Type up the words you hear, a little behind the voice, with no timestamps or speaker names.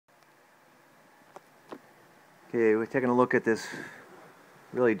Okay, we're taking a look at this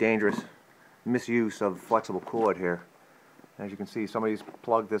really dangerous misuse of flexible cord here. As you can see, somebody's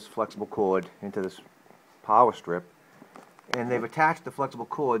plugged this flexible cord into this power strip, and they've attached the flexible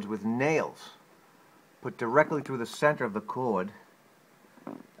cords with nails put directly through the center of the cord.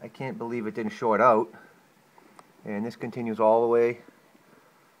 I can't believe it didn't short out. And this continues all the way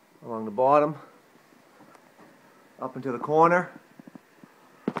along the bottom, up into the corner,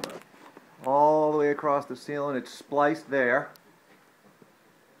 all the way across the ceiling. It's spliced there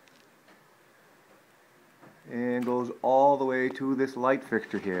and goes all the way to this light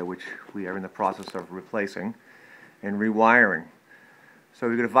fixture here, which we are in the process of replacing and rewiring. So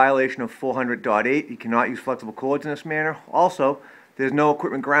we've got a violation of 400.8. You cannot use flexible cords in this manner. Also, there's no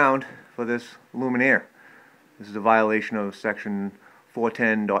equipment ground for this Luminaire. This is a violation of section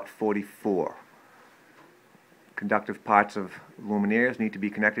 410.44. Conductive parts of luminaires need to be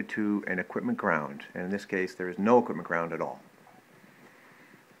connected to an equipment ground, and in this case there is no equipment ground at all.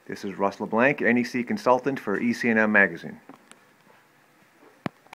 This is Russ LeBlanc, NEC consultant for EC&M Magazine.